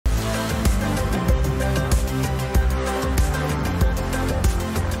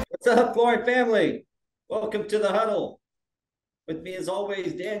What's up, flooring family? Welcome to the huddle. With me, as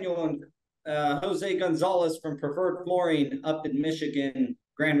always, Daniel and Jose Gonzalez from Preferred Flooring up in Michigan,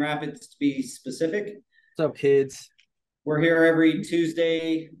 Grand Rapids to be specific. What's up, kids? We're here every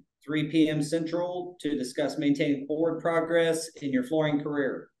Tuesday, 3 p.m. Central, to discuss maintaining forward progress in your flooring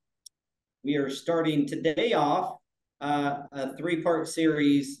career. We are starting today off a three-part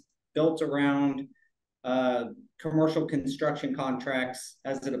series built around commercial construction contracts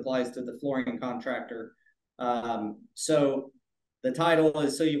as it applies to the flooring contractor. So the title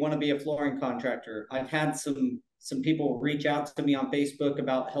is So You Want to Be a Flooring Contractor. I've had some people reach out to me on Facebook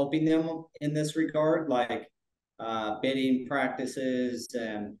about helping them in this regard, like bidding practices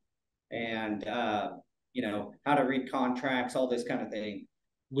and how to read contracts, all this kind of thing.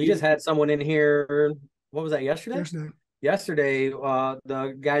 We just had someone in here. What was that, yesterday? Yesterday.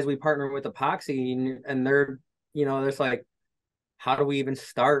 The guys we partner with Epoxy, and they're, it's like, how do we even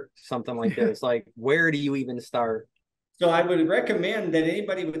start something like this? Like, where do you even start? So I would recommend that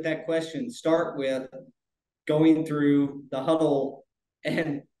anybody with that question start with going through the huddle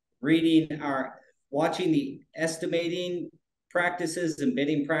and watching the estimating practices and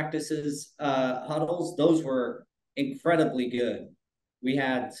bidding practices huddles. Those were incredibly good. We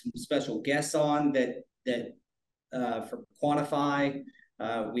had some special guests on that for Quantify.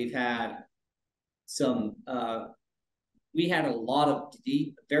 We've had some. We had a lot of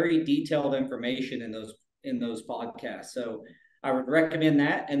very detailed information in those podcasts. So I would recommend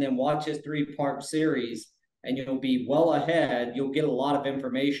that, and then watch this three-part series, and you'll be well ahead. You'll get a lot of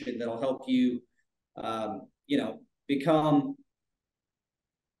information that'll help you, become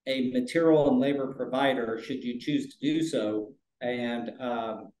a material and labor provider should you choose to do so. And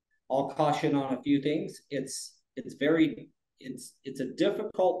I'll caution on a few things. It's a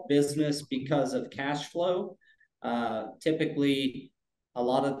difficult business because of cash flow. Typically, a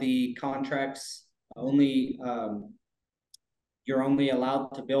lot of the contracts you're only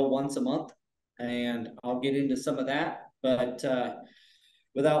allowed to bill once a month, and I'll get into some of that. But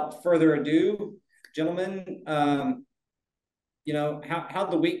without further ado, gentlemen, how'd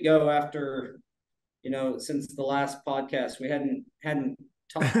the week go after, since the last podcast? We hadn't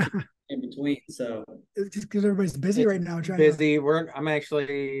talked in between, so it's just because everybody's busy right now. I'm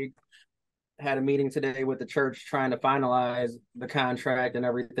actually had a meeting today with the church trying to finalize the contract and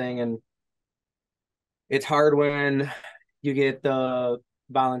everything, and it's hard when you get the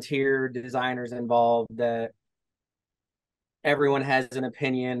volunteer designers involved that everyone has an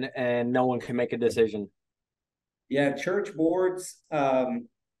opinion and no one can make a decision. Yeah, church boards,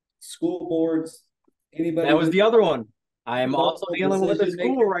 school boards, anybody. That was the other one. I am also dealing with the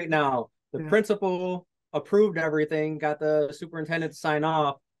school right now. The principal approved everything, got the superintendent to sign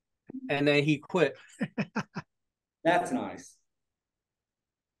off, and then he quit. That's nice.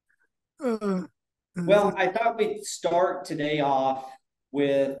 Well, I thought we'd start today off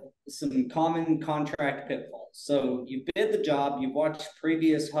with some common contract pitfalls. So you bid the job, you've watched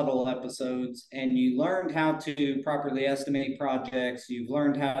previous huddle episodes, and you learned how to properly estimate projects. You've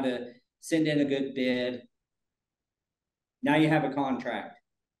learned how to send in a good bid. Now you have a contract.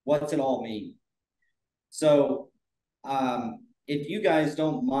 What's it all mean? So if you guys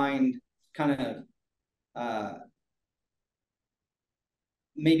don't mind kind of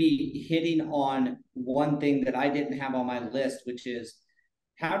maybe hitting on one thing that I didn't have on my list, which is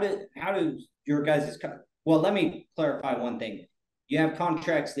how do your guys' well, let me clarify one thing. You have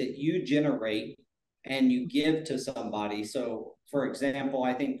contracts that you generate and you give to somebody. So for example,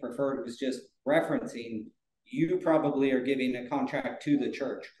 I think Preferred was just referencing, you probably are giving a contract to the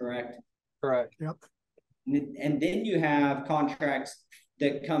church, correct? Correct. Yep. And then you have contracts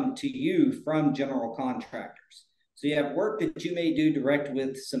that come to you from general contractors. So you have work that you may do direct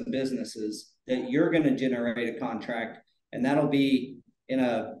with some businesses that you're going to generate a contract, and that'll be in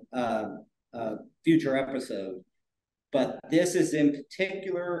a future episode. But this is in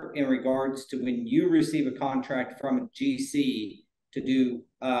particular in regards to when you receive a contract from a GC to do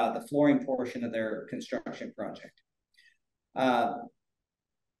the flooring portion of their construction project.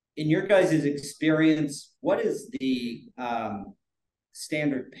 In your guys' experience, what is the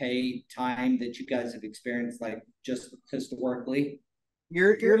standard pay time that you guys have experienced, like just historically?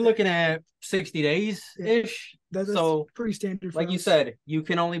 You're looking at 60 days ish. That's so pretty standard. Like you said, you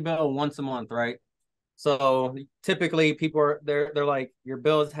can only bill once a month, right? So typically people they're like, your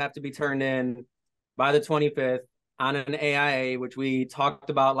bills have to be turned in by the 25th on an AIA, which we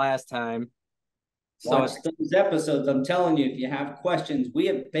talked about last time. Watch those episodes. I'm telling you, if you have questions, we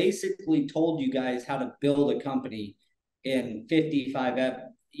have basically told you guys how to build a company in 55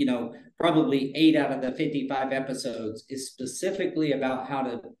 probably 8 out of the 55 episodes is specifically about how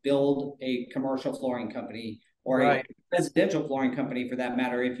to build a commercial flooring company or Right. a residential flooring company for that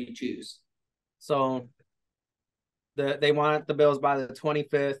matter, if you choose. So they want the bills by the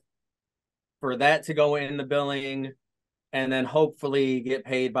 25th for that to go in the billing and then hopefully get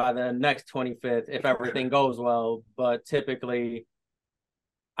paid by the next 25th if everything goes well. But typically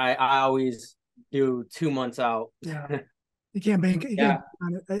I always do 2 months out. Yeah. You can't bank. You Yeah.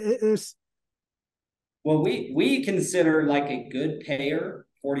 can't, it's Well, we consider like a good payer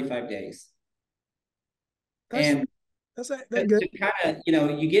 45 days. And that's that good. to kind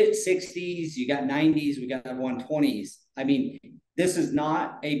of, you get 60s, you got 90s, we got 120s. I mean, this is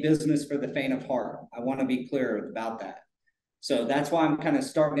not a business for the faint of heart. I want to be clear about that. So that's why I'm kind of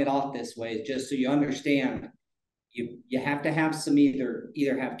starting it off this way, just so you understand. You have to have some either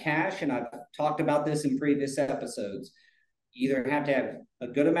have cash, and I've talked about this in previous episodes. You either have to have a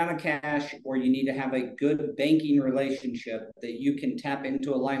good amount of cash, or you need to have a good banking relationship that you can tap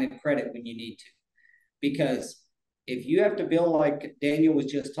into a line of credit when you need to. Because if you have to bill like Daniel was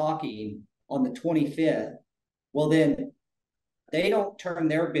just talking on the 25th, well, then they don't turn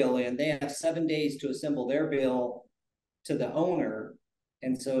their bill in. They have 7 days to assemble their bill to the owner.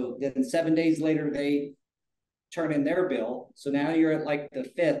 And so then 7 days later, they turn in their bill. So now you're at like the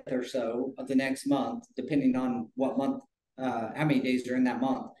 5th or so of the next month, depending on what month, how many days are in that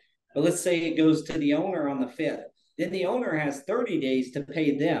month. But let's say it goes to the owner on the 5th. Then the owner has 30 days to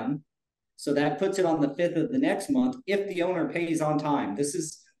pay them. So that puts it on the 5th of the next month if the owner pays on time. This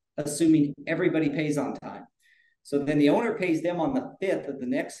is assuming everybody pays on time. So then the owner pays them on the 5th of the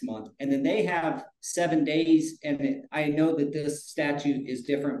next month, and then they have 7 days. And I know that this statute is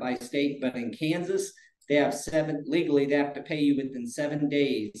different by state, but in Kansas, they have legally, they have to pay you within 7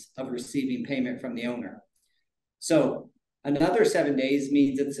 days of receiving payment from the owner. So another 7 days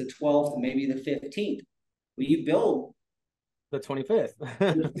means it's the 12th, maybe the 15th. Well, you bill the 25th.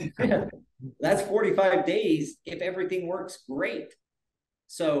 That's 45 days if everything works great.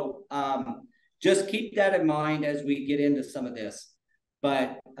 So just keep that in mind as we get into some of this.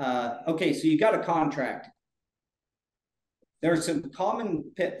 But okay, so you got a contract. There are some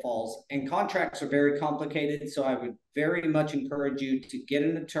common pitfalls, and contracts are very complicated. So I would very much encourage you to get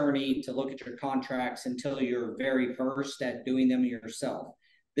an attorney to look at your contracts until you're very versed at doing them yourself.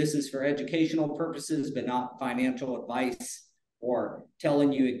 This is for educational purposes, but not financial advice or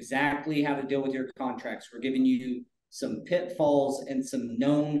telling you exactly how to deal with your contracts. We're giving you some pitfalls and some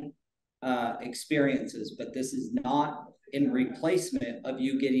known experiences, but this is not in replacement of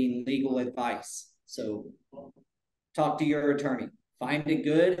you getting legal advice. So talk to your attorney. Find a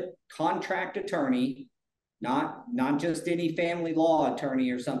good contract attorney, not just any family law attorney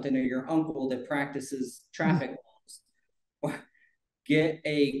or something, or your uncle that practices traffic laws. Get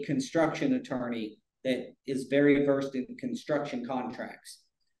a construction attorney that is very versed in construction contracts.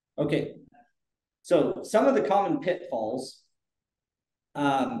 Okay, so some of the common pitfalls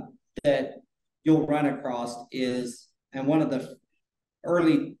that you'll run across is, and one of the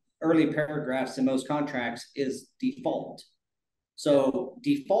early paragraphs in most contracts is default. So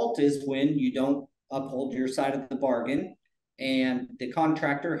default is when you don't uphold your side of the bargain, and the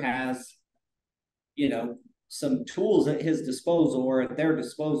contractor has, some tools at his disposal, or at their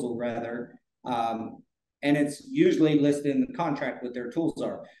disposal rather, and it's usually listed in the contract what their tools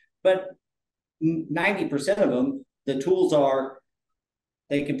are. But 90% of them, the tools are,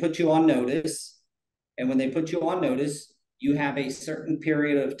 they can put you on notice, and when they put you on notice, you have a certain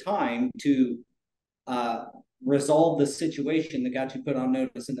period of time to resolve the situation that got you put on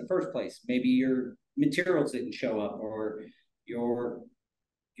notice in the first place. Maybe your materials didn't show up, or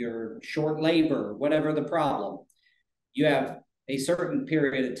your short labor, whatever the problem. You have a certain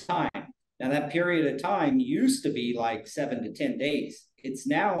period of time. Now, that period of time used to be like 7 to 10 days. It's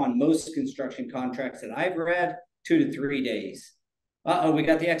now on most construction contracts that I've read 2 to 3 days. We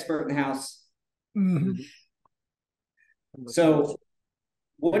got the expert in the house. Mm-hmm. So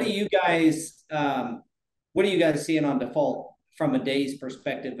what are you guys seeing on default from a day's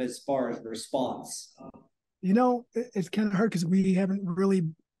perspective as far as response? It's kind of hard because we haven't really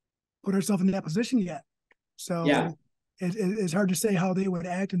put ourselves in that position yet. So yeah, it's hard to say how they would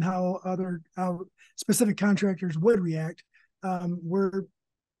act and how specific contractors would react. We're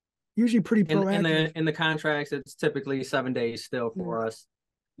usually pretty proactive. In the contracts, it's typically 7 days still for us.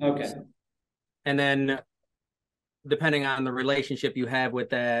 Okay. And then depending on the relationship you have with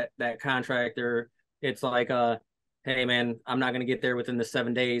that contractor, it's like, hey man, I'm not going to get there within the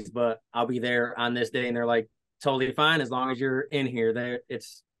 7 days, but I'll be there on this day. And they're like, totally fine as long as you're in here. There,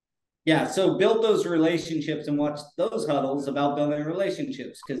 it's Yeah, so build those relationships and watch those huddles about building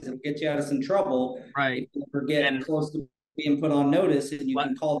relationships, because it'll get you out of some trouble Right. if you ever get And close to being put on notice, and you what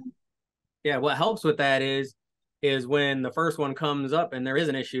can call them. yeah, what helps with that is when the first one comes up and there is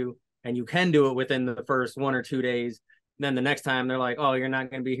an issue and you can do it within the first 1 or 2 days, then the next time they're like, oh, you're not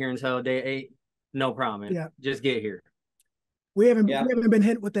going to be here until day 8. No problem. Yeah. Just get here. Yeah. We haven't been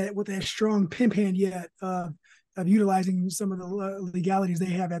hit with that strong pimp hand yet of utilizing some of the legalities they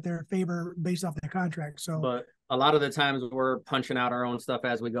have at their favor based off their contract. So, But a lot of the times we're punching out our own stuff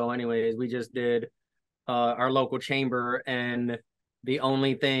as we go anyways. We just did our local chamber, and the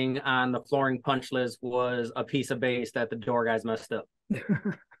only thing on the flooring punch list was a piece of base that the door guys messed up.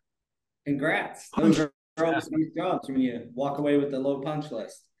 Congrats. Those are always nice jobs when you walk away with the low punch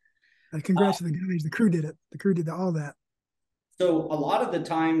list. congrats to the guys. The crew did it. The crew did all that. So a lot of the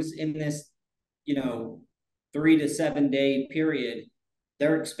times in this, 3 to 7 day period,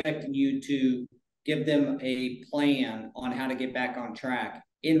 they're expecting you to give them a plan on how to get back on track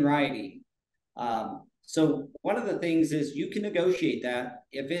in writing. So one of the things is you can negotiate that.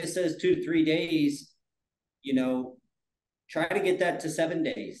 If it says 2 to 3 days, try to get that to 7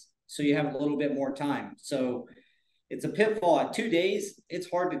 days, so you have a little bit more time. So it's a pitfall at 2 days.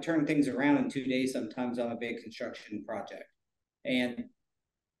 It's hard to turn things around in 2 days sometimes on a big construction project. And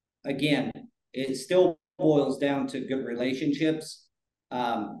again, it still boils down to good relationships.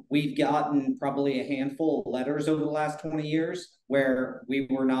 We've gotten probably a handful of letters over the last 20 years where we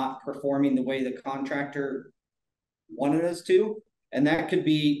were not performing the way the contractor wanted us to. And that could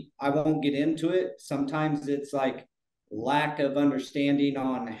be, I won't get into it. Sometimes it's like lack of understanding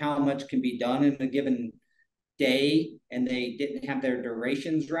on how much can be done in a given day, and they didn't have their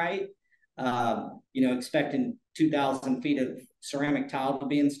durations right. Expecting 2,000 feet of ceramic tile to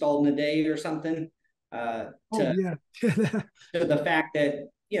be installed in a day or something. To the fact that,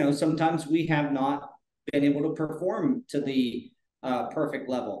 sometimes we have not been able to perform to the perfect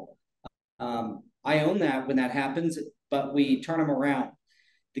level. I own that when that happens, but we turn them around.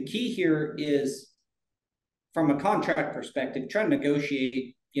 The key here is, from a contract perspective, try to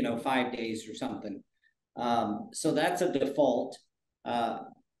negotiate, 5 days or something. So that's a default.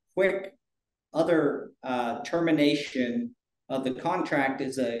 Quick other termination of the contract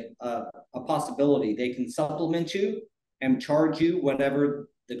is a possibility. They can supplement you and charge you whatever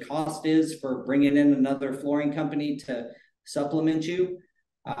the cost is for bringing in another flooring company to supplement you.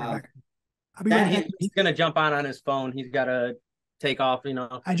 He's going to jump on his phone. He's got to take off,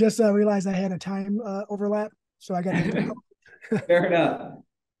 I just realized I had a time overlap, so I got to Fair enough.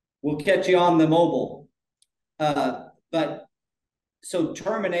 We'll catch you on the mobile. But so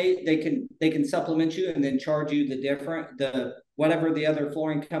terminate, they can supplement you and then charge you the whatever the other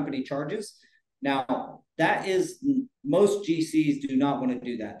flooring company charges. Now, that is, most GCs do not want to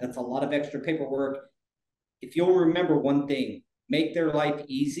do that. That's a lot of extra paperwork. If you'll remember one thing, make their life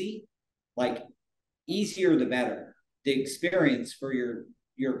easy, like easier the better. The experience for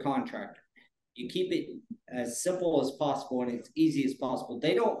your contractor. You keep it as simple as possible and as easy as possible.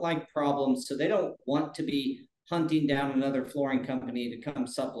 They don't like problems, so they don't want to be hunting down another flooring company to come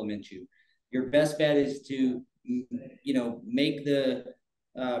supplement you. Your best bet is to, make the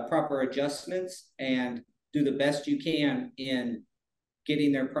proper adjustments and do the best you can in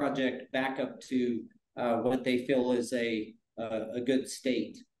getting their project back up to what they feel is a good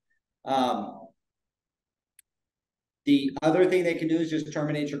state. The other thing they can do is just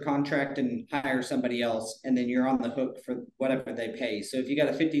terminate your contract and hire somebody else, and then you're on the hook for whatever they pay. So if you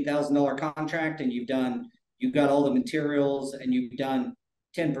got a $50,000 contract and you've got all the materials and you've done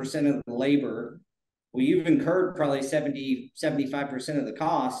 10% of the labor, well, you've incurred probably 75% of the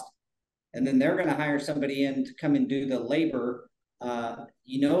cost, and then they're going to hire somebody in to come and do the labor.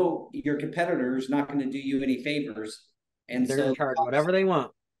 Your competitor's not going to do you any favors, and they're going to charge whatever they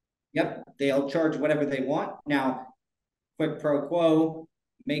want. Yep, they'll charge whatever they want. Now, quick pro quo,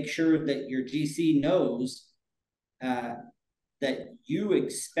 make sure that your GC knows that you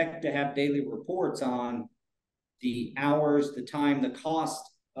expect to have daily reports on the hours, the time, the cost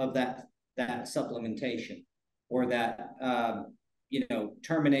of that supplementation or that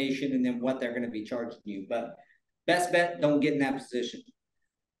termination, and then what they're going to be charging you. But best bet, don't get in that position.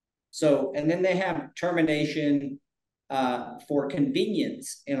 So, and then they have termination for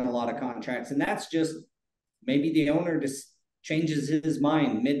convenience in a lot of contracts, and that's just maybe the owner just changes his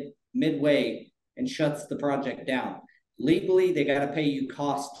mind midway and shuts the project down. Legally, they got to pay you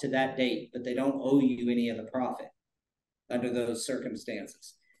costs to that date, but they don't owe you any of the profit under those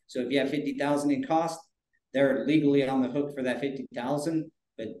circumstances. So if you have $50,000 in cost, they're legally on the hook for that $50,000,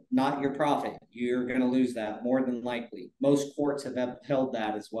 but not your profit. You're going to lose that more than likely. Most courts have upheld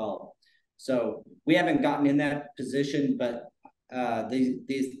that as well. So we haven't gotten in that position, but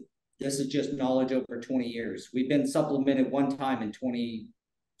this is just knowledge over 20 years. We've been supplemented one time in 20,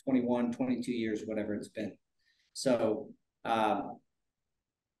 21, 22 years, whatever it's been. So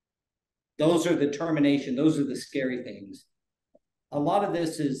those are the termination. Those are the scary things. A lot of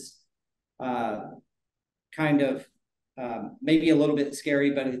this is kind of maybe a little bit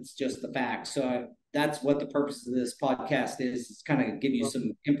scary, but it's just the facts. So that's what the purpose of this podcast is kind of give you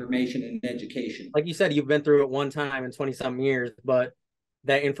some information and education. Like you said, you've been through it one time in 20-something years, but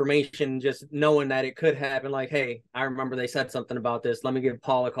that information, just knowing that it could happen, like, hey, I remember they said something about this. Let me give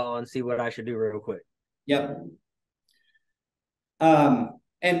Paul a call and see what I should do real quick. Yep.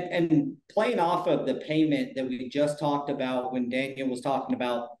 And playing off of the payment that we just talked about when Daniel was talking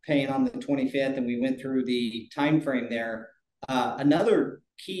about paying on the 25th, and we went through the time frame there. Another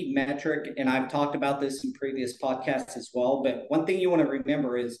key metric, and I've talked about this in previous podcasts as well, but one thing you want to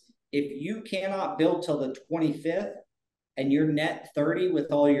remember is if you cannot bill till the 25th and you're net 30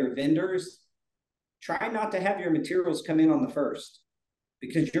 with all your vendors, try not to have your materials come in on the 1st,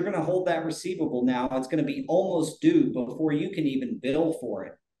 because you're going to hold that receivable now. It's going to be almost due before you can even bill for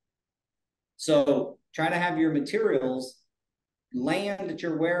it. So try to have your materials land at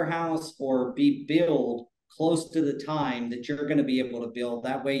your warehouse or be billed close to the time that you're going to be able to bill.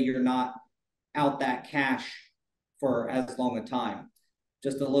 That way you're not out that cash for as long a time.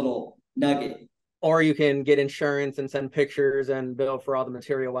 Just a little nugget. Or you can get insurance and send pictures and bill for all the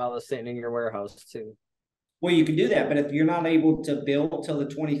material while it's sitting in your warehouse too. Well, you can do that, but if you're not able to bill till the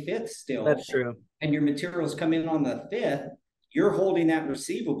 25th still, that's true, and your materials come in on the 5th, you're holding that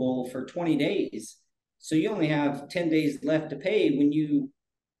receivable for 20 days. So you only have 10 days left to pay when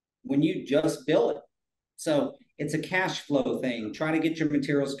you just bill it. So it's a cash flow thing. Try to get your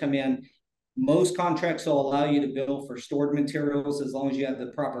materials come in. Most contracts will allow you to bill for stored materials as long as you have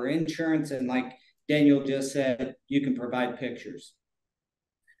the proper insurance. And like Daniel just said, you can provide pictures.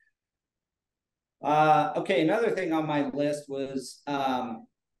 Okay, another thing on my list was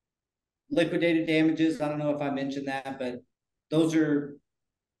liquidated damages. I don't know if I mentioned that, but those are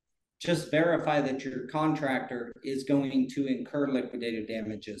just verify that your contractor is going to incur liquidated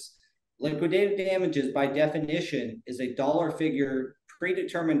damages. Liquidated damages, by definition, is a dollar figure,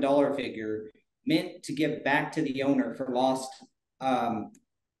 predetermined dollar figure, meant to give back to the owner for lost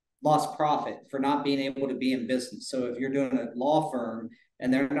profit, for not being able to be in business. So if you're doing a law firm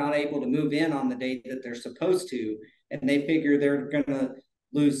and they're not able to move in on the date that they're supposed to, and they figure they're going to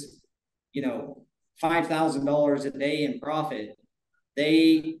lose, $5,000 a day in profit,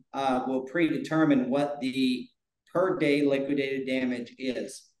 they will predetermine what the per day liquidated damage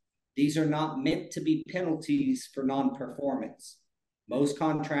is. These are not meant to be penalties for non-performance. Most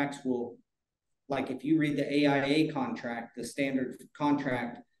contracts will, like if you read the AIA contract, the standard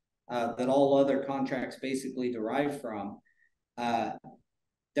contract that all other contracts basically derive from,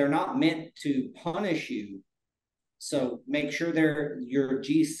 they're not meant to punish you. So make sure your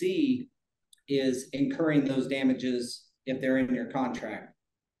GC is incurring those damages if they're in your contract,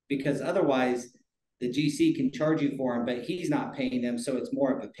 because otherwise the GC can charge you for them, but he's not paying them, so it's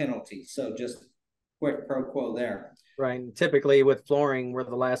more of a penalty. So just quick pro quo there. Right. Typically with flooring, we're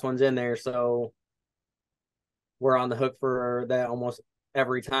the last ones in there, so we're on the hook for that almost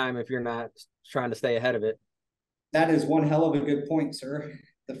every time if you're not trying to stay ahead of it. That is one hell of a good point, sir.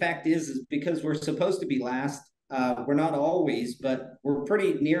 The fact is because we're supposed to be last, we're not always, but we're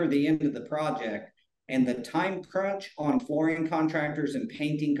pretty near the end of the project. And the time crunch on flooring contractors and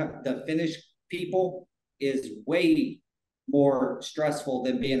painting, the finished people, is way more stressful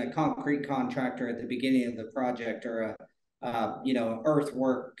than being a concrete contractor at the beginning of the project, or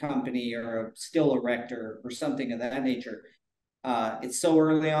earthwork company, or a steel erector or something of that nature. It's so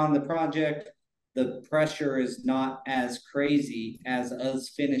early on the project, the pressure is not as crazy as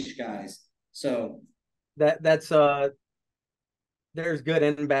us finished guys. So that's there's good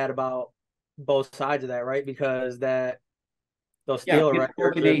and bad about both sides of that, right? Because those steel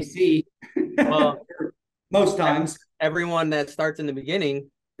erectors, AC. Well, most times everyone that starts in the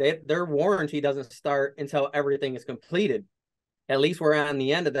beginning, their warranty doesn't start until everything is completed. At least we're on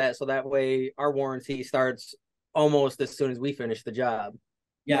the end of that, so that way our warranty starts almost as soon as we finish the job.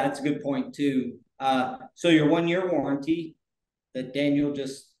 Yeah, that's a good point too. So your 1 year warranty that Daniel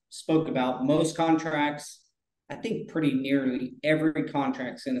just spoke about, most contracts, I think pretty nearly every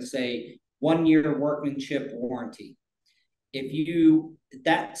contract's going to say 1 year workmanship warranty.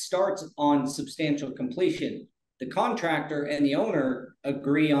 That starts on substantial completion. The contractor and the owner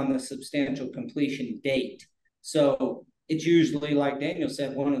agree on the substantial completion date. So it's usually, like Daniel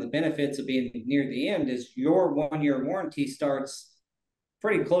said, one of the benefits of being near the end is your 1-year warranty starts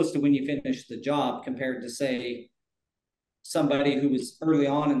pretty close to when you finish the job, compared to, say, somebody who was early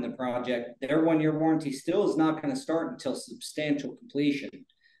on in the project. Their 1-year warranty still is not going to start until substantial completion,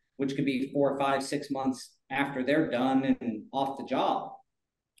 which could be 4, 5, 6 months after they're done and off the job.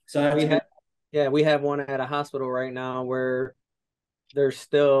 So that's we have one at a hospital right now where they're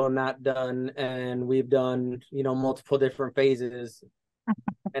still not done, and we've done, multiple different phases,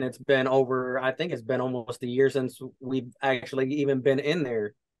 and it's been I think it's been almost a year since we've actually even been in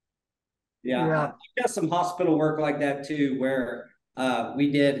there. Yeah. I got some hospital work like that too, where we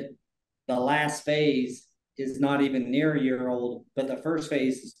did the last phase is not even near a year old, but the first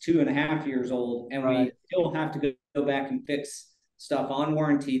phase is 2.5 years old, and we still have to go back and fix stuff on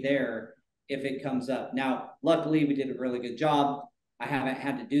warranty there if it comes up. Now, luckily, we did a really good job. I haven't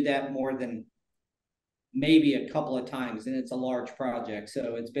had to do that more than maybe a couple of times, and it's a large project,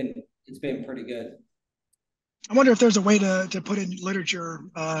 so it's been pretty good. I wonder if there's a way to put in literature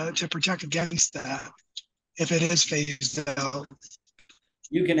to protect against that if it is phased out.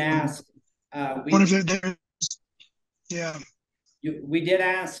 You can ask. We did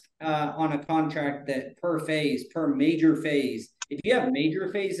ask on a contract that per major phase, if you have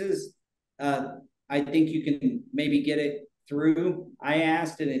major phases, I think you can maybe get it through. I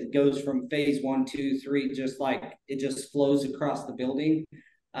asked, and it goes from phase 1, 2, 3, just like it just flows across the building.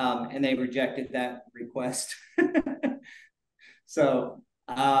 And they rejected that request. So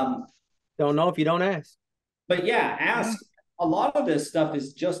don't know if you don't ask. But yeah, ask. A lot of this stuff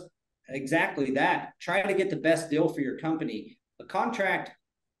is just exactly that. Try to get the best deal for your company. A contract,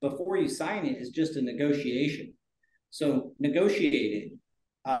 before you sign it, is just a negotiation. So negotiate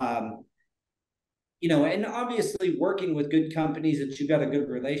it. And obviously working with good companies that you've got a good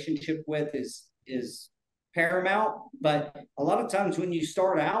relationship with is paramount. But a lot of times when you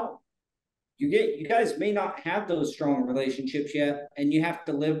start out, you guys may not have those strong relationships yet, and you have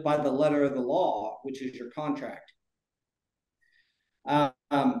to live by the letter of the law, which is your contract.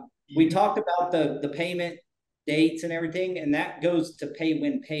 We talked about the payment dates and everything, and that goes to pay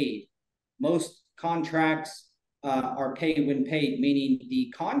when paid. Most contracts are pay when paid, meaning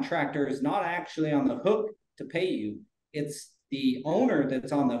the contractor is not actually on the hook to pay you. It's the owner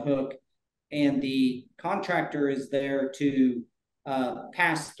that's on the hook, and the contractor is there to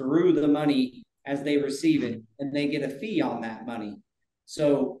pass through the money as they receive it, and they get a fee on that money.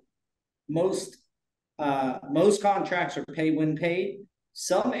 So most contracts are pay when paid.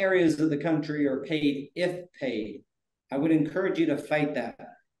 Some areas of the country are paid if paid. I would encourage you to fight that.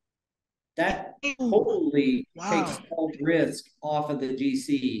 That totally takes all risk off of the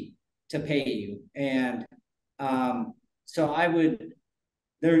GC to pay you. And so I would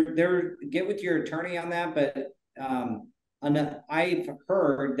get with your attorney on that. But I've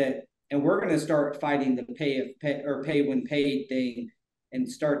heard that, and we're going to start fighting the pay when paid thing, and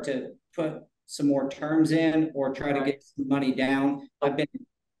start to put some more terms in, or try to get some money down.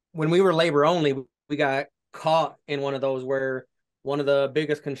 When we were labor only, we got caught in one of those where one of the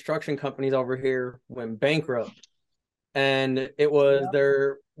biggest construction companies over here went bankrupt, and it was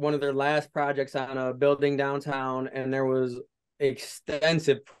one of their last projects on a building downtown, and there was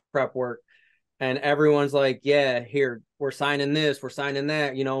extensive prep work, and everyone's like, yeah, here, we're signing this, we're signing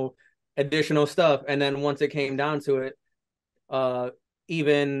that, additional stuff. And then once it came down to it,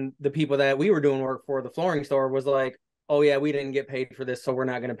 even the people that we were doing work for, the flooring store, was like, oh yeah, we didn't get paid for this, so we're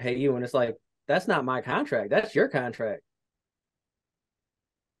not going to pay you. And it's like, that's not my contract, that's your contract.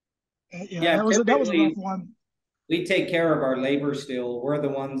 That was a rough one. We take care of our labor still. We're the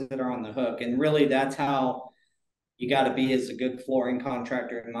ones that are on the hook, and really that's how you got to be as a good flooring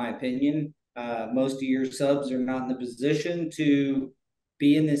contractor, in my opinion. Most of your subs are not in the position to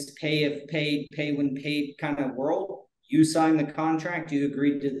be in this pay when paid kind of world. You sign the contract, you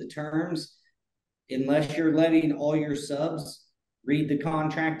agreed to the terms. Unless you're letting all your subs read the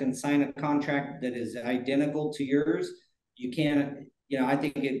contract and sign a contract that is identical to yours, you can't, I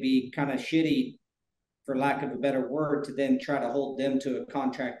think it'd be kind of shitty, for lack of a better word, to then try to hold them to a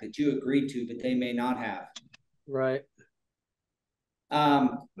contract that you agreed to, but they may not have. Right.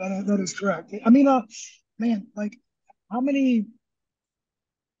 That is correct. I mean, man, like, how many,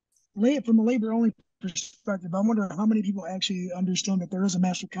 from a labor only perspective, I wonder how many people actually understand that there is a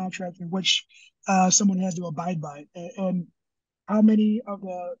master contract in which someone has to abide by, and how many of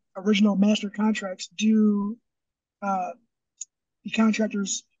the original master contracts do the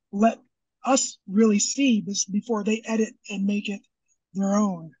contractors let us really see this before they edit and make it their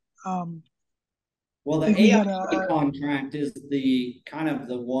own. Well, the AI contract is the kind of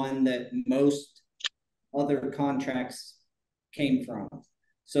the one that most other contracts came from.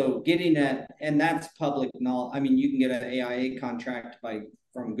 So getting that, and that's public knowledge. I mean, you can get an AIA contract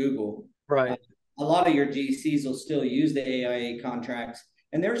from Google. Right. A lot of your GCs will still use the AIA contracts,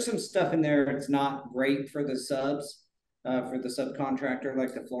 and there's some stuff in there that's not great for the subs, for the subcontractor,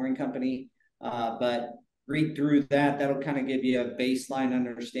 like the flooring company. But read through that. That'll kind of give you a baseline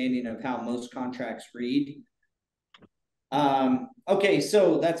understanding of how most contracts read. Okay,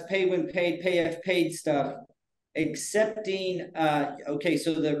 so that's pay when paid, pay if paid stuff. Accepting, okay,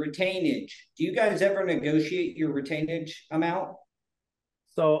 so the retainage. Do you guys ever negotiate your retainage amount?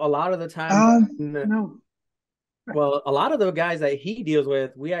 So a lot of the time, no. Well, a lot of the guys that he deals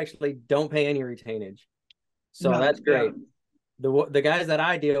with, we actually don't pay any retainage. So that's great. Yeah. The guys that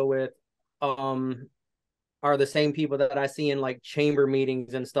I deal with are the same people that I see in like chamber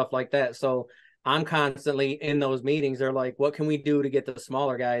meetings and stuff like that. So I'm constantly in those meetings. They're like, what can we do to get the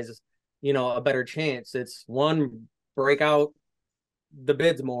smaller guys, a better chance? It's one, break out the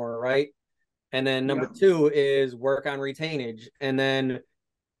bids more, right? And then number two is work on retainage. And then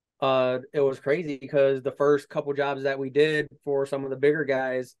it was crazy because the first couple jobs that we did for some of the bigger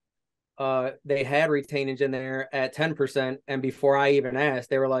guys, they had retainage in there at 10%. And before I even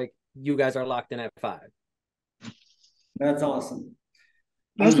asked, they were like, you guys are locked in at 5%. That's awesome.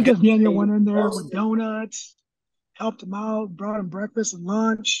 That's because Daniel went in there with donuts, helped him out, brought him breakfast and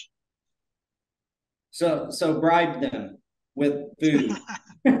lunch. So bribe them with food.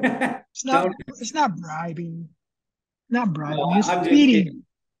 It's not bribing. Not bribing. No, it's feeding.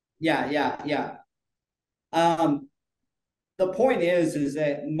 Yeah. The point is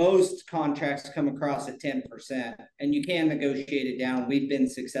that most contracts come across at 10%, and you can negotiate it down. We've been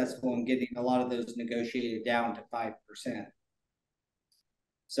successful in getting a lot of those negotiated down to 5%.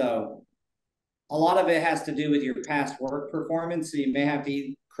 So a lot of it has to do with your past work performance. So you may have to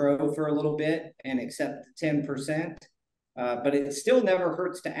eat crow for a little bit and accept 10%, but it still never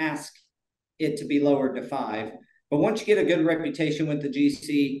hurts to ask it to be lowered to 5%. But once you get a good reputation with the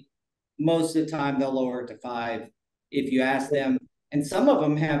GC, most of the time they'll lower it to 5% if you ask them. And some of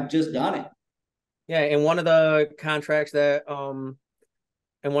them have just done it. Yeah, and one of the contracts that and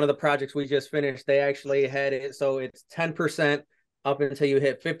one of the projects we just finished, they actually had it so it's 10% up until you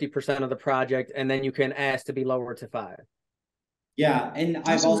hit 50% of the project, and then you can ask to be lowered to 5%. Yeah, and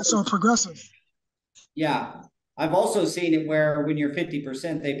I've also progressive. Yeah, I've also seen it where when you're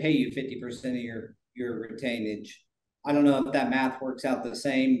 50%, they pay you 50% of your retainage. I don't know if that math works out the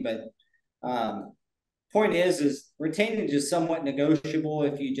same, but point is retainage is somewhat negotiable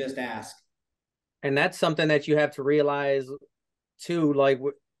if you just ask. And that's something that you have to realize too, like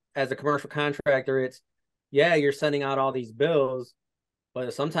as a commercial contractor, it's, yeah, you're sending out all these bills,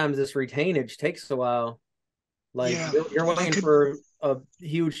 but sometimes this retainage takes a while. Like you're waiting for a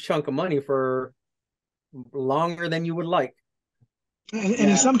huge chunk of money for longer than you would like. And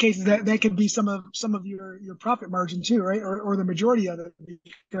in some cases that could be some of your profit margin too, right? Or the majority of it,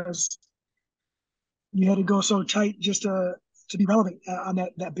 because you had to go so tight just to be relevant on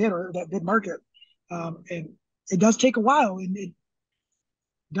that bid or that bid market. And it does take a while. And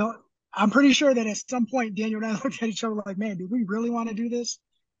I'm pretty sure that at some point Daniel and I looked at each other like, man, do we really want to do this?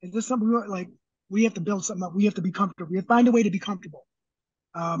 Is this something we have to build something up? We have to be comfortable. We have to find a way to be comfortable.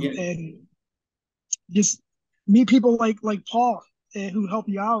 And just meet people like Paul who help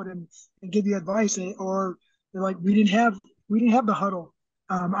you out and give you advice, or they're like, we didn't have the huddle,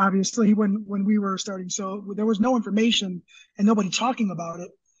 obviously when we were starting, so there was no information and nobody talking about it,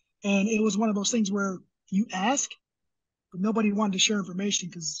 and it was one of those things where you ask, but nobody wanted to share information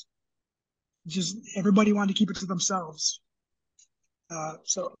because just everybody wanted to keep it to themselves.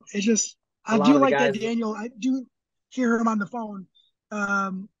 So it's just I do like that Daniel. I do hear him on the phone.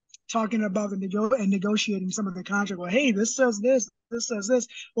 Talking about negotiating some of the contract. Well, hey, this says this says this.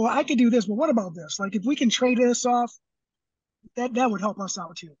 Well, I could do this. Well, what about this? Like, if we can trade this off, that would help us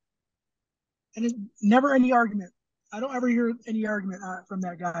out too. And it's never any argument. I don't ever hear any argument from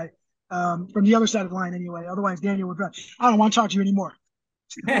that guy, from the other side of the line anyway. Otherwise, Daniel would drive. I don't want to talk to you anymore.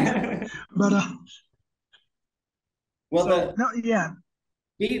 But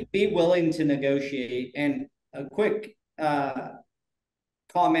be willing to negotiate. And a quick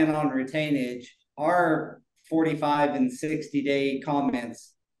comment on retainage, our 45 and 60-day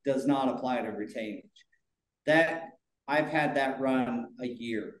comments does not apply to retainage. That I've had that run a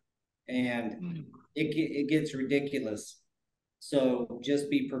year, and it gets ridiculous. So just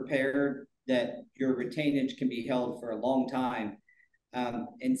be prepared that your retainage can be held for a long time,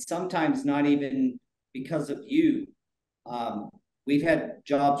 and sometimes not even because of you. We've had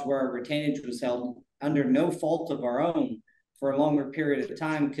jobs where our retainage was held under no fault of our own for a longer period of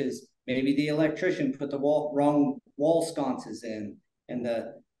time because Maybe the electrician put the wrong wall sconces in, and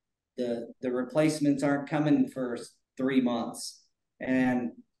the replacements aren't coming for 3 months,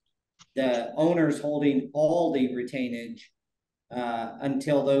 and the owner's holding all the retainage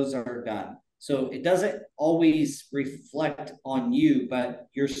until those are done. So it doesn't always reflect on you, but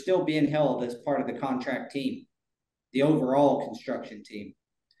you're still being held as part of the contract team, the overall construction team.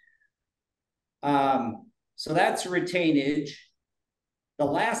 So that's retainage. The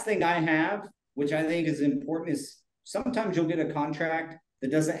last thing I have, which I think is important, is sometimes you'll get a contract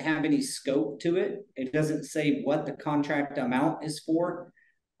that doesn't have any scope to it. It doesn't say what the contract amount is for.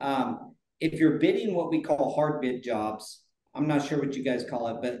 If you're bidding what we call hard bid jobs, I'm not sure what you guys call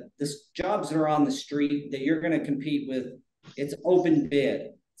it, but the jobs that are on the street that you're going to compete with, it's open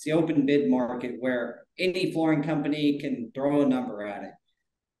bid. It's the open bid market where any flooring company can throw a number at it.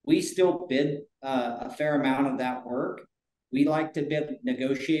 We still bid a fair amount of that work. We like to bid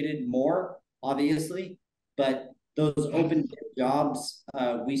negotiated more, obviously, but those open bid jobs,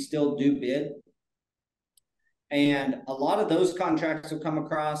 we still do bid. And a lot of those contracts will come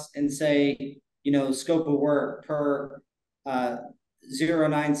across and say, scope of work per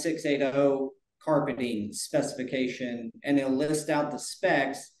 09680 carpeting specification, and it'll list out the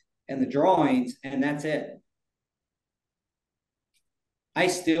specs and the drawings, and that's it. I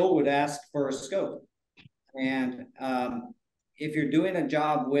still would ask for a scope. And if you're doing a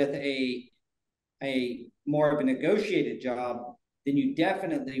job with a more of a negotiated job, then you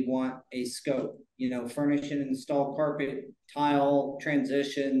definitely want a scope, furnish and install carpet, tile,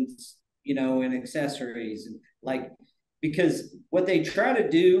 transitions, and accessories. Because what they try to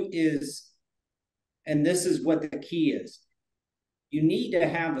do is, and this is what the key is, you need to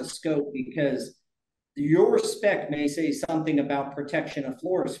have a scope, because your spec may say something about protection of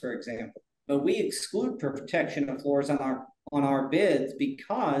floors, for example, but we exclude protection of floors on our bids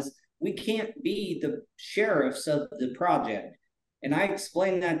because we can't be the sheriffs of the project. And I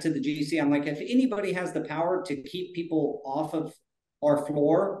explained that to the GC. I'm like, if anybody has the power to keep people off of our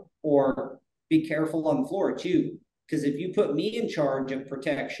floor or be careful on the floor, it's you. Because if you put me in charge of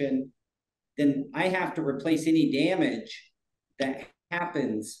protection, then I have to replace any damage that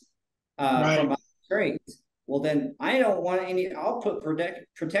happens from my trades. Well, then I don't want any. I'll put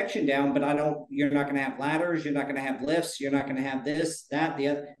protection down, but you're not going to have ladders. You're not going to have lifts. You're not going to have this, that, the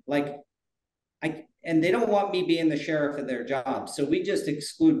other. And they don't want me being the sheriff of their job. So we just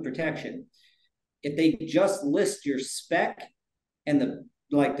exclude protection. If they just list your spec and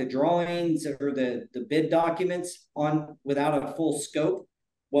the drawings or the bid documents on without a full scope,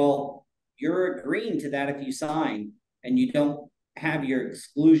 well, you're agreeing to that if you sign, and you don't have your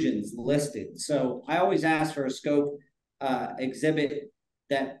exclusions listed. So I always ask for a scope exhibit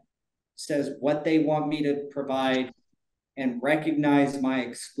that says what they want me to provide and recognize my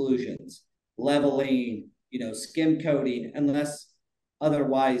exclusions. Leveling, skim coating, unless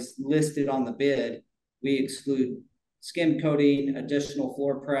otherwise listed on the bid, we exclude skim coating, additional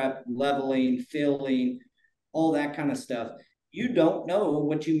floor prep, leveling, filling, all that kind of stuff. You don't know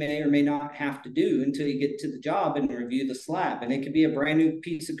what you may or may not have to do until you get to the job and review the slab. And it could be a brand new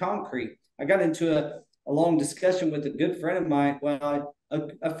piece of concrete. I got into a long discussion with a good friend of mine,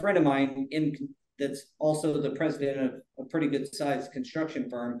 a friend of mine that's also the president of a pretty good sized construction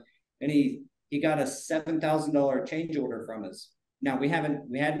firm. And he got a $7,000 change order from us. Now we hadn't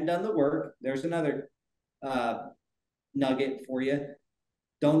done the work. There's another nugget for you.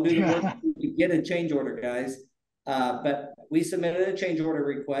 Don't do the work. You get a change order, guys. But we submitted a change order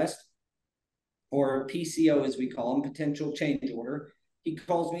request, or PCO as we call them, potential change order. He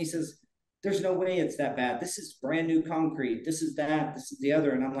calls me, he says, there's no way it's that bad. This is brand new concrete. This is that, this is the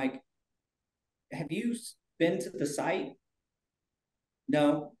other. And I'm like, have you been to the site?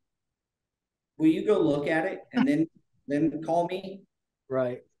 No. Will you go look at it and then call me?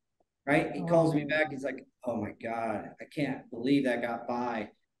 Right. He calls me back. He's like, oh my God, I can't believe that got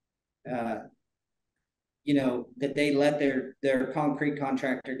by. That they let their concrete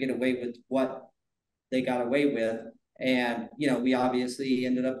contractor get away with what they got away with. And, we obviously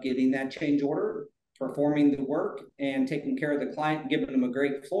ended up getting that change order, performing the work and taking care of the client, giving them a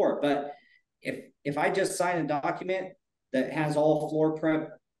great floor. But if I just sign a document that has all floor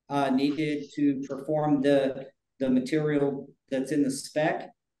prep needed to perform the material that's in the spec,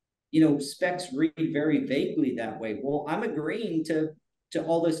 specs read very vaguely that way. Well, I'm agreeing to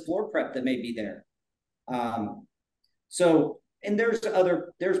all this floor prep that may be there. And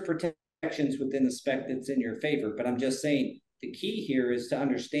there's protections within the spec that's in your favor, but I'm just saying the key here is to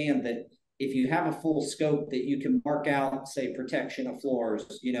understand that if you have a full scope that you can mark out, say protection of floors,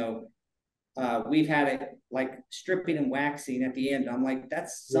 we've had it like stripping and waxing at the end. I'm like,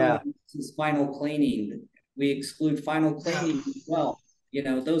 that's Yeah. someone else's final cleaning. We exclude final cleaning as well.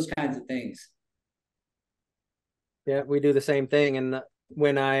 Those kinds of things. Yeah, we do the same thing. And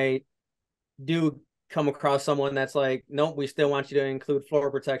when I do come across someone that's like, nope, we still want you to include floor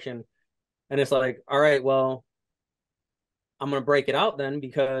protection. And it's like, all right, well, I'm going to break it out then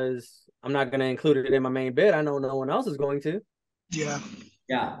because I'm not going to include it in my main bid. I know no one else is going to. Yeah.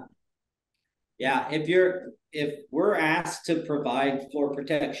 Yeah. Yeah. If we're asked to provide floor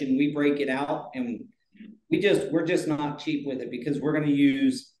protection, we break it out, and we're just not cheap with it because we're going to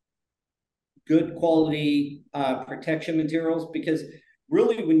use good quality protection materials, because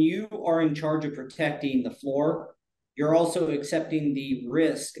really when you are in charge of protecting the floor, you're also accepting the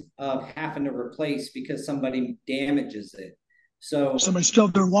risk of having to replace because somebody damages it. So somebody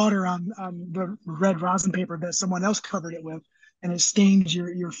spilled their water on the red rosin paper that someone else covered it with, and it stains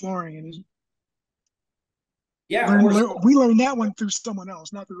your flooring. And yeah, we learned that one through someone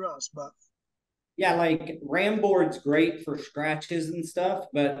else, not through us. But yeah, like ram board's great for scratches and stuff,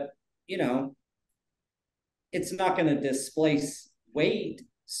 but it's not going to displace weight.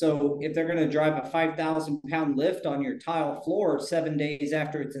 So if they're going to drive a 5,000-pound lift on your tile floor 7 days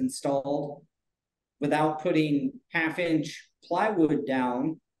after it's installed without putting half-inch plywood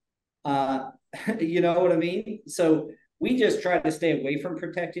down, you know what I mean? So we just try to stay away from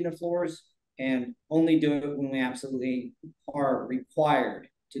protecting the floors and only do it when we absolutely are required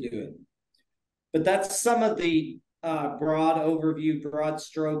to do it. But that's some of the broad overview, broad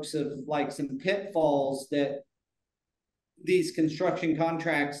strokes of like some pitfalls that these construction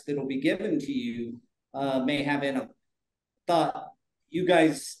contracts that will be given to you may have in them. Thought you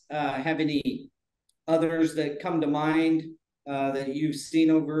guys have any others that come to mind that you've seen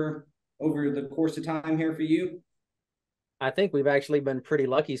over the course of time here for you? I think we've actually been pretty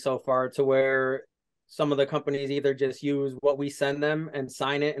lucky so far to where some of the companies either just use what we send them and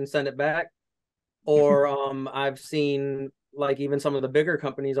sign it and send it back, or I've seen like even some of the bigger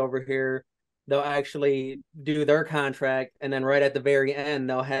companies over here, they'll actually do their contract and then right at the very end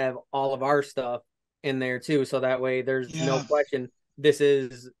they'll have all of our stuff in there too, so that way there's no question this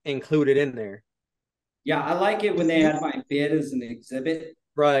is included in there. Yeah, I like it when they add my bid as an exhibit.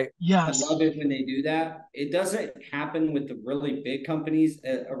 Right. Yes. I love it when they do that. It doesn't happen with the really big companies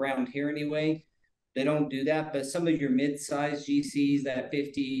around here anyway. They don't do that, but some of your mid-sized GCs, that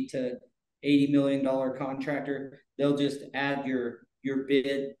 50 to $80 million contractor, they'll just add your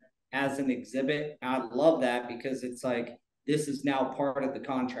bid as an exhibit. I love that because it's like, this is now part of the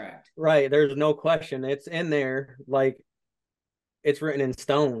contract. Right. There's no question. It's in there. Like it's written in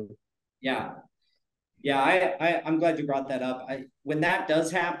stone. Yeah. Yeah. I'm glad you brought that up. When that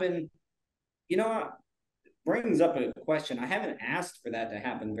does happen, brings up a question. I haven't asked for that to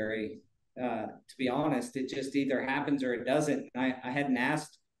happen to be honest. It just either happens or it doesn't. I hadn't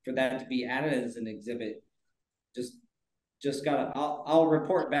asked for that to be added as an exhibit. I'll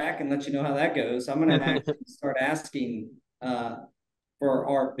report back and let you know how that goes. I'm going to actually start asking for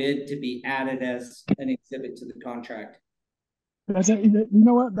our bid to be added as an exhibit to the contract. You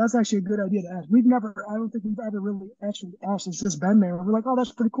know what? That's actually a good idea to ask. I don't think we've ever really actually asked. It's just been there. We're like, oh,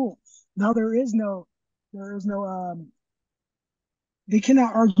 that's pretty cool. Now there is no, they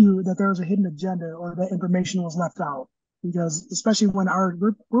cannot argue that there was a hidden agenda or that information was left out, because especially when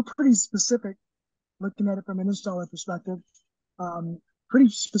we're pretty specific looking at it from an installer perspective, pretty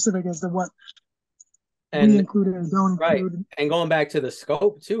specific as to what we included and don't include. And going back to the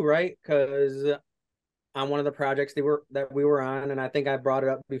scope too, right? Because on one of the projects that we were on, and I think I brought it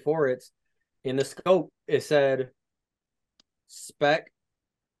up before, it's in the scope, it said spec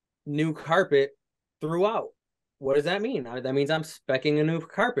new carpet throughout. What does that mean? That means I'm specing a new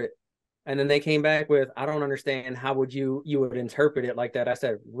carpet. And then they came back with, I don't understand, how would you would interpret it like that? I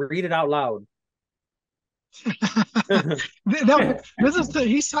said, read it out loud.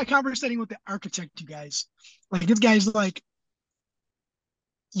 He's conversating with the architect, you guys. Like, this guy's like,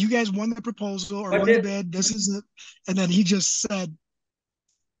 you guys won the proposal or won the bid. This is it. And then he just said,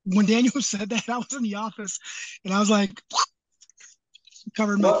 when Daniel said that, I was in the office and I was like,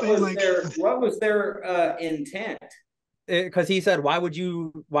 covered my face. What was their intent? Because he said, why would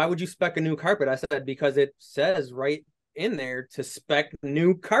you spec a new carpet? I said, because it says right in there to spec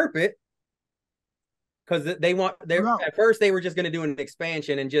new carpet. Because at first they were just going to do an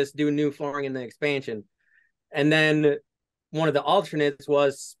expansion and just do new flooring in the expansion. And then one of the alternates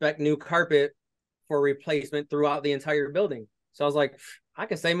was spec new carpet for replacement throughout the entire building. So I was like, I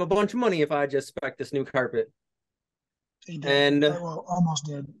could save a bunch of money if I just spec this new carpet. And almost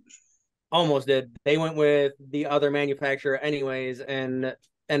did. Almost did. They went with the other manufacturer anyways, and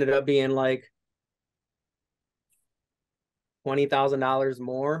ended up being like $20,000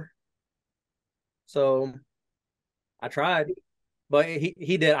 more. So I tried, but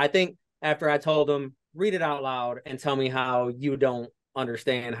he did. I think after I told him, read it out loud and tell me how you don't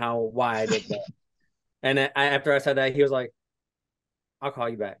understand why I did that. And after I said that, he was like, "I'll call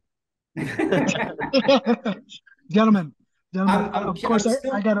you back." Gentlemen, I'm of course,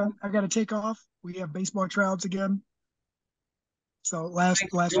 still, I gotta take off. We have baseball tryouts again. So last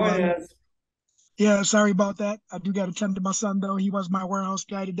joining one. us. Yeah, sorry about that. I do got to tend to my son though. He was my warehouse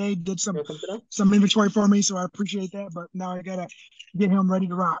guy today. Did Welcome to them. some inventory for me, so I appreciate that. But now I gotta get him ready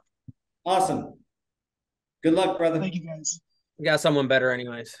to rock. Awesome. Good luck, brother. Thank you guys. We got someone better,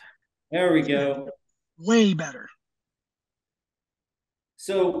 anyways. There we go. Way better.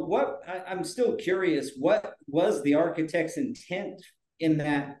 So I'm still curious, what was the architect's intent in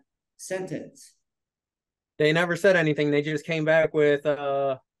that sentence? They never said anything. They just came back with,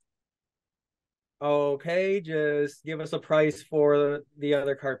 okay, just give us a price for the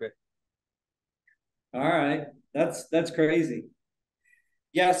other carpet. All right. That's crazy.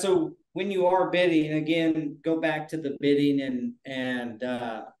 Yeah, so when you are bidding, again, go back to the bidding and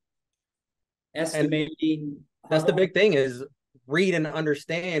estimating. That's the big thing, is read and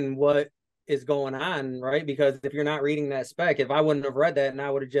understand what is going on, right? Because if you're not reading that spec, if I wouldn't have read that and I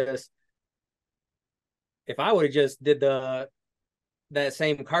would have just did that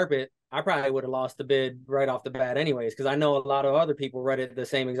same carpet, I probably would have lost the bid right off the bat anyways, because I know a lot of other people read it the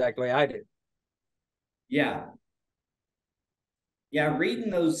same exact way I did. Yeah. Yeah,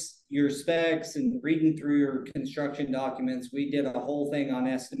 reading your specs and reading through your construction documents. We did a whole thing on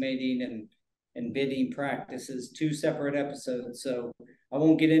estimating and bidding practices, 2 separate episodes. So I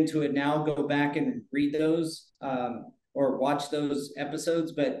won't get into it now. Go back and read those or watch those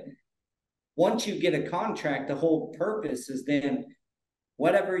episodes. But once you get a contract, the whole purpose is then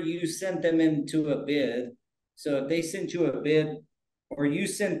whatever you sent them into a bid. So if they sent you a bid or you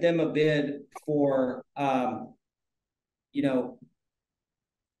sent them a bid for,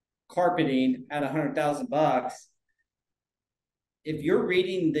 carpeting at $100,000, if you're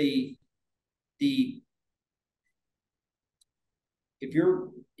reading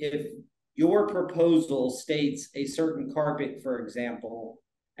if your proposal states a certain carpet, for example,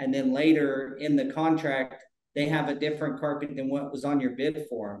 and then later in the contract they have a different carpet than what was on your bid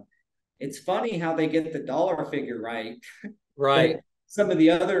form, it's funny how they get the dollar figure right. Right. But some of the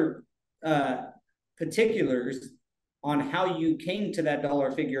other particulars on how you came to that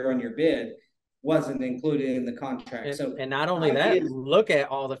dollar figure on your bid wasn't included in the contract. And not only that, look at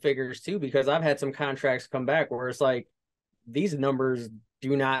all the figures too, because I've had some contracts come back where it's like, these numbers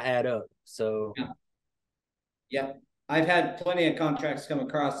do not add up. So yeah. I've had plenty of contracts come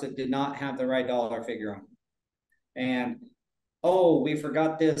across that did not have the right dollar figure on them. And we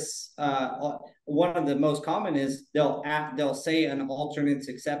forgot this. One of the most common is they'll say an alternate's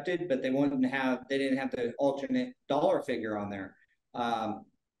accepted, but they didn't have the alternate dollar figure on there.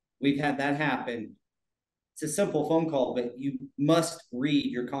 We've had that happen. It's a simple phone call, but you must read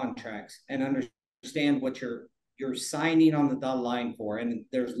your contracts and understand what you're signing on the dotted line for, and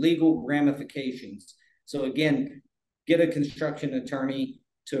there's legal ramifications. So again, get a construction attorney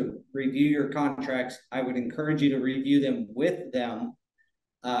to review your contracts. I would encourage you to review them with them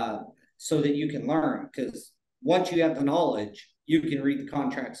so that you can learn, because once you have the knowledge, you can read the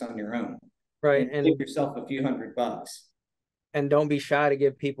contracts on your own. Right. And give yourself a few $100. And don't be shy to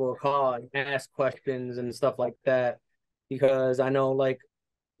give people a call and ask questions and stuff like that, because I know like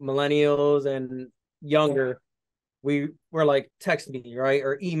millennials and younger, we're like, text me, right,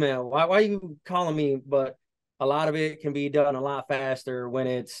 or email. Why are you calling me? But a lot of it can be done a lot faster when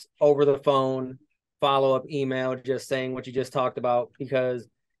it's over the phone, follow-up email, just saying what you just talked about, because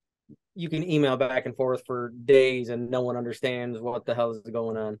you can email back and forth for days and no one understands what the hell is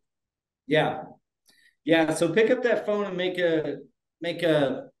going on. Yeah. Yeah. So pick up that phone and make a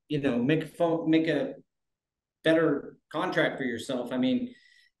better contract for yourself. I mean,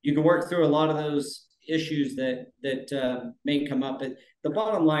 you can work through a lot of those issues that may come up. But the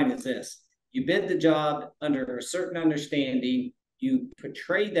bottom line is this: you bid the job under a certain understanding, you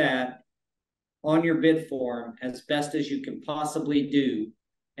portray that on your bid form as best as you can possibly do,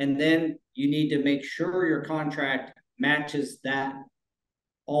 and then you need to make sure your contract matches that,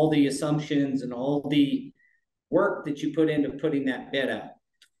 all the assumptions and all the work that you put into putting that bid out.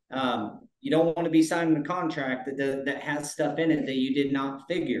 You don't want to be signing a contract that has stuff in it that you did not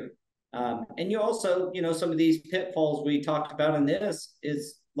figure. And you also, some of these pitfalls we talked about in this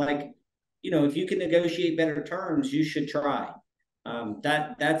is like, if you can negotiate better terms, you should try.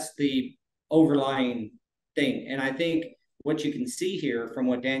 That's the overlying thing. And I think what you can see here from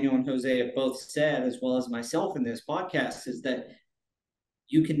what Daniel and Jose have both said, as well as myself in this podcast, is that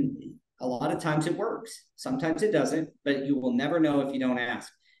you can, a lot of times it works. Sometimes it doesn't, but you will never know if you don't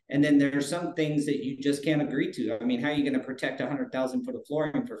ask. And then there's some things that you just can't agree to. I mean, how are you going to protect 100,000 foot of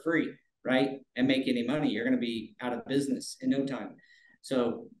flooring for free, right? And make any money? You're going to be out of business in no time.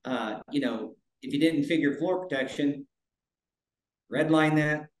 So, if you didn't figure floor protection, redline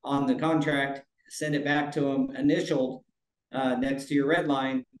that on the contract, send it back to them, initialed next to your red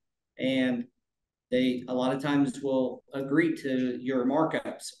line, and they a lot of times will agree to your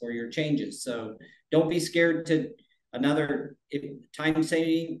markups or your changes. So don't be scared to another time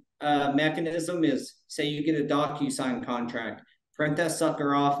saving mechanism is, say you get a DocuSign contract, print that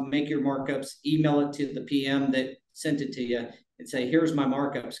sucker off, make your markups, email it to the PM that sent it to you, and say, here's my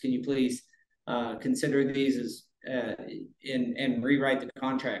markups. Can you please consider these as and rewrite the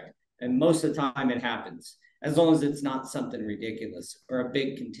contract? And most of the time it happens, as long as it's not something ridiculous or a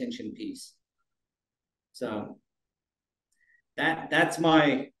big contention piece. So that's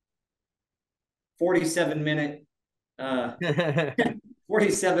my 47-minute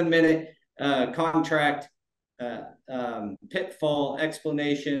 47-minute contract pitfall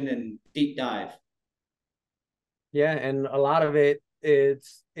explanation and deep dive. Yeah, and a lot of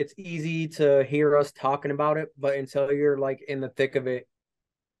it's easy to hear us talking about it, but until you're like in the thick of it,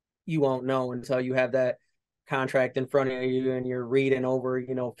 you won't know until you have that contract in front of you and you're reading over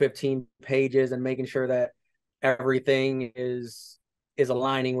 15 pages and making sure that everything is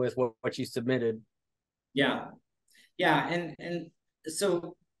aligning with what you submitted. Yeah and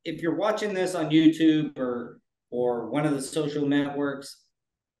so if you're watching this on YouTube or one of the social networks,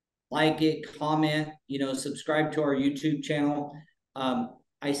 like it, comment, subscribe to our YouTube channel.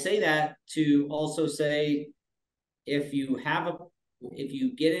 I say that to also say, if you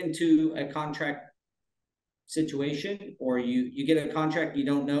get into a contract situation, or you get a contract you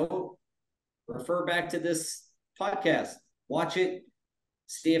don't know, refer back to this podcast, watch it,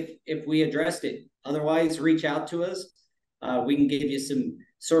 see if we addressed it. Otherwise, reach out to us. We can give you some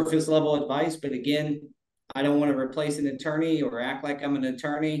surface level advice, but again, I don't want to replace an attorney or act like I'm an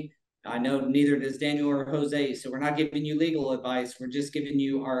attorney. I know neither does Daniel or Jose, so we're not giving you legal advice. We're just giving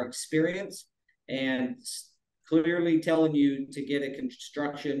you our experience and clearly telling you to get a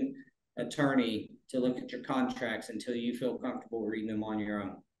construction attorney to look at your contracts until you feel comfortable reading them on your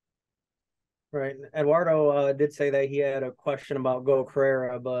own. Right. Eduardo did say that he had a question about Go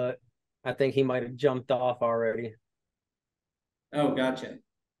Carrera, but I think he might have jumped off already. Oh, gotcha.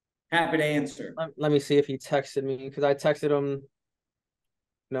 Happy to answer. Let me see if he texted me, because I texted him.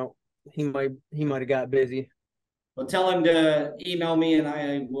 No, he might have got busy. Well, tell him to email me and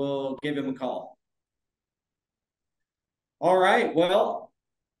I will give him a call. All right. Well,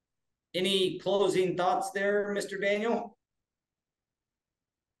 any closing thoughts there, Mr. Daniel?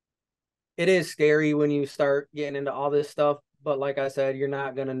 It is scary when you start getting into all this stuff, but like I said, you're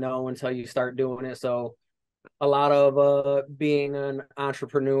not going to know until you start doing it. So a lot of being an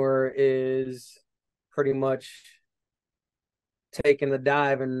entrepreneur is pretty much taking the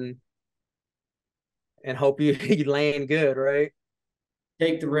dive and hope you land good, right?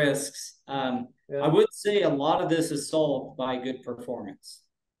 Take the risks. Yeah. I would say a lot of this is solved by good performance.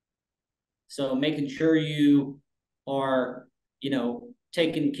 So making sure you are,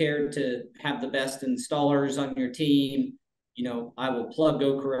 taking care to have the best installers on your team. I will plug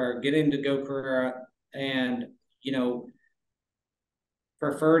Go Carrera, get into Go Carrera, and,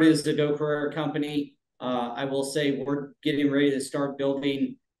 preferred is the Go Carrera company. I will say we're getting ready to start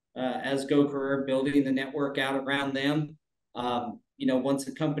building, as Go Carrera, building the network out around them. Once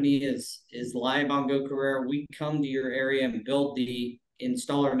the company is live on Go Carrera, we come to your area and build the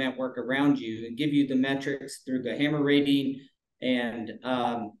installer network around you and give you the metrics through the hammer rating and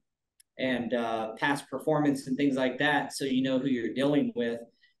past performance and things like that, so you know who you're dealing with.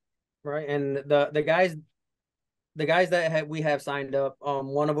 Right, and the guys that we have signed up,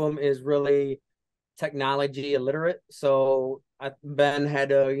 one of them is really technology illiterate, so Ben had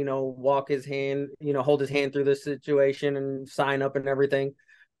to walk his hand, hold his hand through this situation and sign up and everything.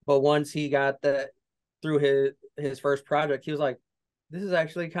 But once he got that through his first project, he was like, this is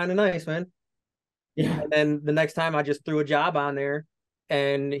actually kind of nice, man. Yeah. And then the next time I just threw a job on there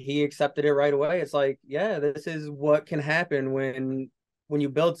and he accepted it right away. It's like, yeah, this is what can happen when you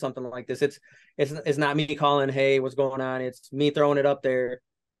build something like this. It's not me calling, hey, what's going on? It's me throwing it up there,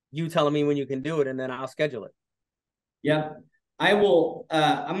 you telling me when you can do it, and then I'll schedule it. Yeah. I will,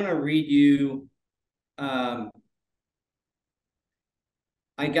 I'm going to read you, I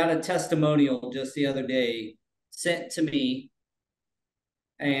got a testimonial just the other day sent to me,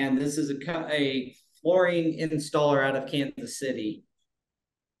 and this is a flooring installer out of Kansas City.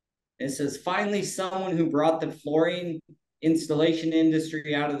 It says, finally, someone who brought the flooring installation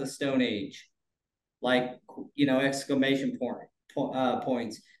industry out of the Stone Age. Like, exclamation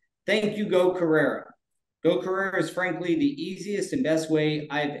points. Thank you, Go Carrera. Go Carrera is frankly the easiest and best way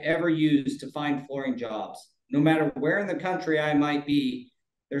I've ever used to find flooring jobs. No matter where in the country I might be,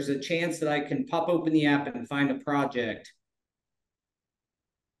 there's a chance that I can pop open the app and find a project.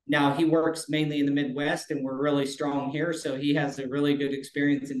 Now, he works mainly in the Midwest, and we're really strong here, so he has a really good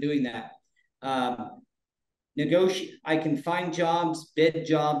experience in doing that. I can find jobs, bid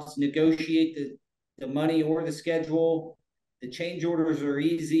jobs, negotiate the money or the schedule. The change orders are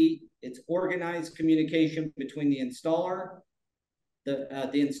easy. It's organized communication between the installer, the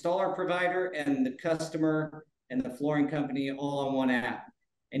installer provider, and the customer and the flooring company all on one app.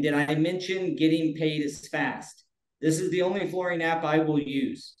 And did I mention getting paid is fast? This is the only flooring app I will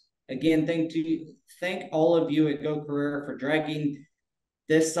use. Again, thank all of you at Go Career for dragging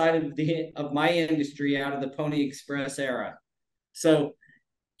this side of my industry out of the Pony Express era. So,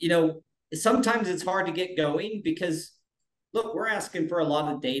 sometimes it's hard to get going because, look, we're asking for a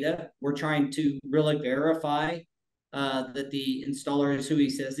lot of data. We're trying to really verify that the installer is who he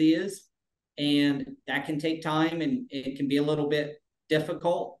says he is. And that can take time, and it can be a little bit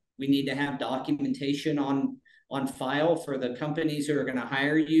difficult. We need to have documentation on file for the companies who are going to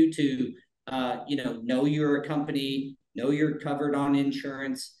hire you to, know you're a company, know you're covered on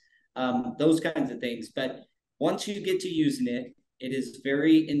insurance, those kinds of things. But once you get to using it, it is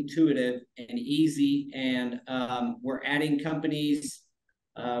very intuitive and easy. And we're adding companies,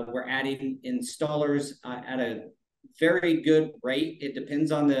 we're adding installers at a very good rate. It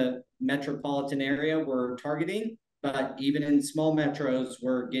depends on the metropolitan area we're targeting, but even in small metros,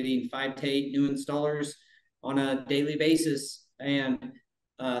 we're getting 5 to 8 new installers on a daily basis. And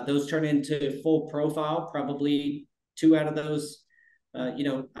those turn into full profile, probably 2 out of those,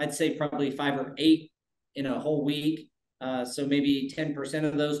 I'd say probably 5 or 8 in a whole week. So maybe 10%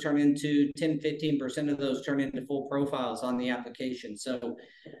 of those turn into 15% of those turn into full profiles on the application. So,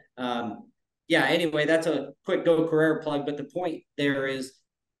 anyway, that's a quick Go Career plug. But the point there is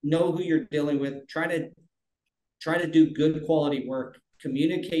know who you're dealing with. Try to do good quality work.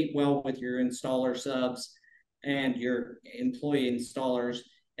 Communicate well with your installer subs and your employee installers,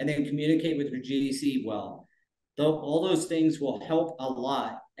 and then communicate with your GDC well. Though all those things will help a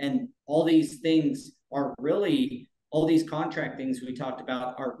lot. And all these things are really, all these contract things we talked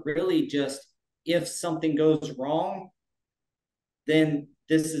about are really just, if something goes wrong, then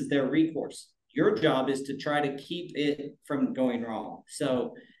this is their recourse. Your job is to try to keep it from going wrong.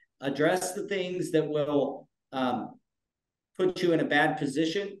 So address the things that will put you in a bad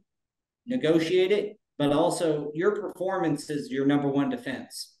position, negotiate it, but also your performance is your number one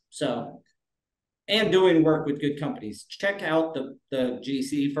defense. So, and doing work with good companies. Check out the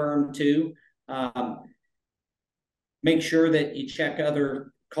GC firm too. Make sure that you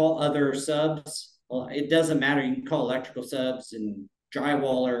call other subs. Well, it doesn't matter. You can call electrical subs and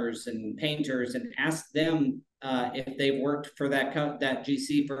drywallers and painters and ask them if they've worked for that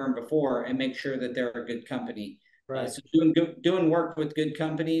GC firm before, and make sure that they're a good company. Right. So doing work with good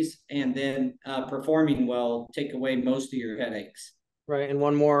companies and then performing well take away most of your headaches. Right. And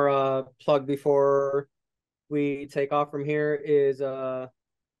one more plug before we take off from here is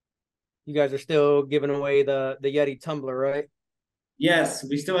you guys are still giving away the Yeti tumbler, right? Yes,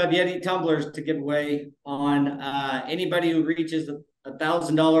 we still have Yeti tumblers to give away on anybody who reaches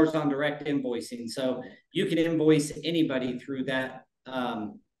 $1,000 on direct invoicing. So you can invoice anybody through that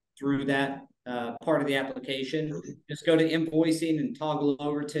part of the application. Just go to invoicing and toggle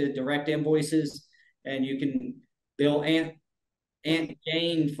over to direct invoices, and you can bill Aunt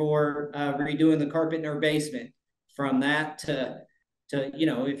Jane for redoing the carpet in her basement. From that to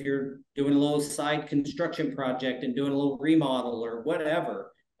if you're doing a little side construction project and doing a little remodel or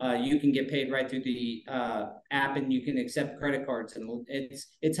whatever, you can get paid right through the app, and you can accept credit cards. And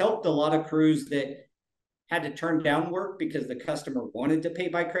it's helped a lot of crews that had to turn down work because the customer wanted to pay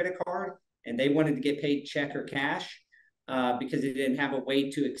by credit card and they wanted to get paid check or cash because they didn't have a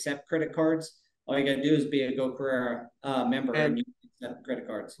way to accept credit cards. All you got to do is be a Go Career member, and you can accept credit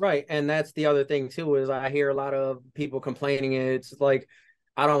cards. Right. And that's the other thing too, is I hear a lot of people complaining. It's like,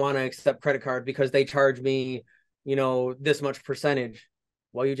 I don't want to accept credit card because they charge me, this much percentage.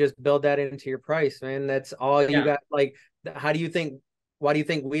 Well, you just build that into your price, man. That's all you got. Like, why do you think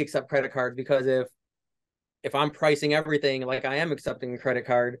we accept credit cards? Because if I'm pricing everything like I am accepting a credit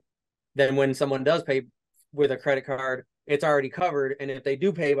card, then when someone does pay with a credit card, it's already covered. And if they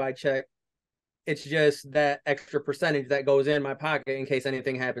do pay by check, it's just that extra percentage that goes in my pocket in case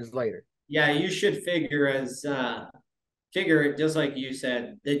anything happens later. Yeah, you should figure figure it just like you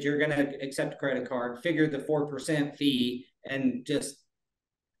said that you're going to accept a credit card. Figure the 4% fee and just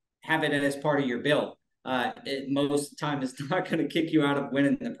have it as part of your bill. Most of the time, it's not going to kick you out of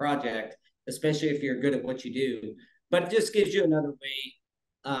winning the project, especially if you're good at what you do. But it just gives you another way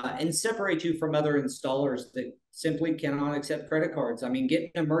and separate you from other installers that simply cannot accept credit cards. I mean,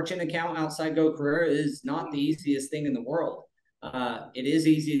 getting a merchant account outside Go Career is not the easiest thing in the world. It is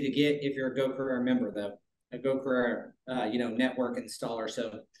easy to get if you're a Go Career member, though, a Go Career, network installer.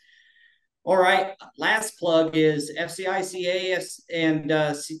 So, all right, last plug is FCICA and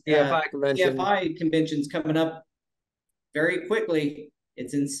CFI convention. CFI conventions coming up very quickly.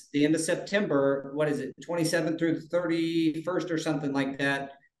 It's in the end of September. What is it, 27th through the 31st or something like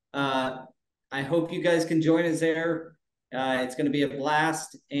that. I hope you guys can join us there. It's going to be a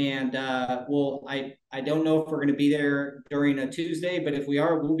blast. And I don't know if we're going to be there during a Tuesday, but if we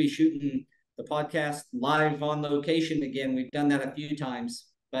are, we'll be shooting the podcast live on location again. We've done that a few times,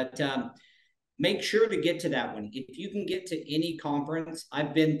 but make sure to get to that one. If you can get to any conference,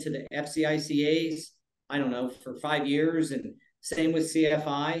 I've been to the FCICAs, I don't know, for 5 years, and same with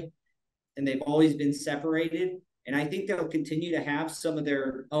CFI, and they've always been separated. And I think they'll continue to have some of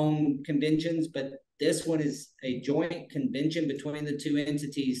their own conventions, but this one is a joint convention between the two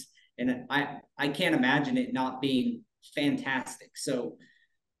entities. And I can't imagine it not being fantastic. So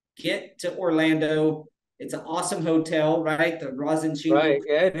get to Orlando. It's an awesome hotel, right? The Rosin Shingle. Right.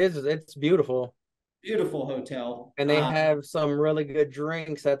 Yeah, it is. It's beautiful. Beautiful hotel. And they have some really good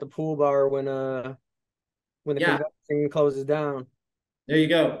drinks at the pool bar when the convention closes down. There you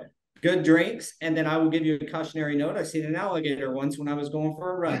go. Good drinks. And then I will give you a cautionary note. I seen an alligator once when I was going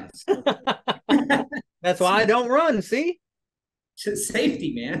for a run. So. That's why I don't run, see?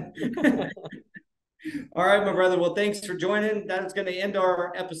 Safety, man. All right, my brother. Well, thanks for joining. That's going to end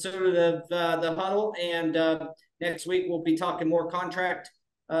our episode of the Huddle. And next week, we'll be talking more contract,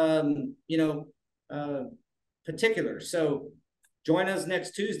 particulars. So join us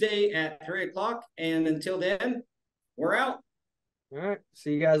next Tuesday at 3 o'clock. And until then, we're out. All right.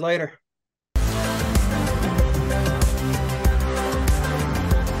 See you guys later.